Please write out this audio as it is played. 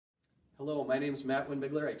Hello, my name is Matt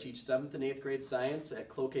Winbigler. I teach 7th and 8th grade science at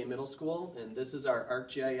Cloquet Middle School, and this is our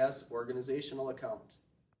ArcGIS organizational account.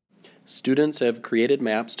 Students have created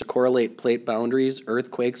maps to correlate plate boundaries,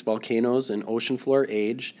 earthquakes, volcanoes, and ocean floor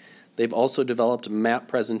age. They've also developed a map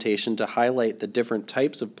presentation to highlight the different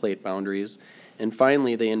types of plate boundaries. And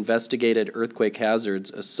finally, they investigated earthquake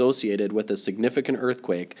hazards associated with a significant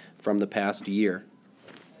earthquake from the past year.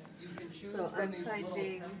 So I'm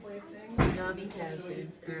finding tsunami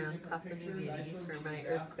hazards around Papua New Guinea for my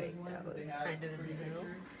earthquake that was kind of in the middle.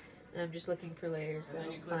 And I'm just looking for layers that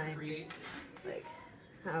will find like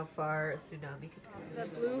how far a tsunami could come. The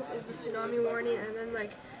blue is the tsunami warning, and then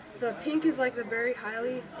like the pink is like the very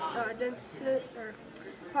highly dense or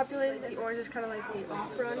populated. The orange is kind of like the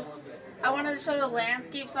off-run. I wanted to show the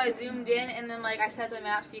landscape, so I zoomed in, and then like I set the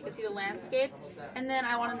map so you could see the landscape. And then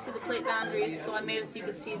I wanted to see the plate boundaries, so I made it so you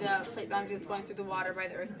could see the plate boundary that's going through the water by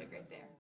the earthquake.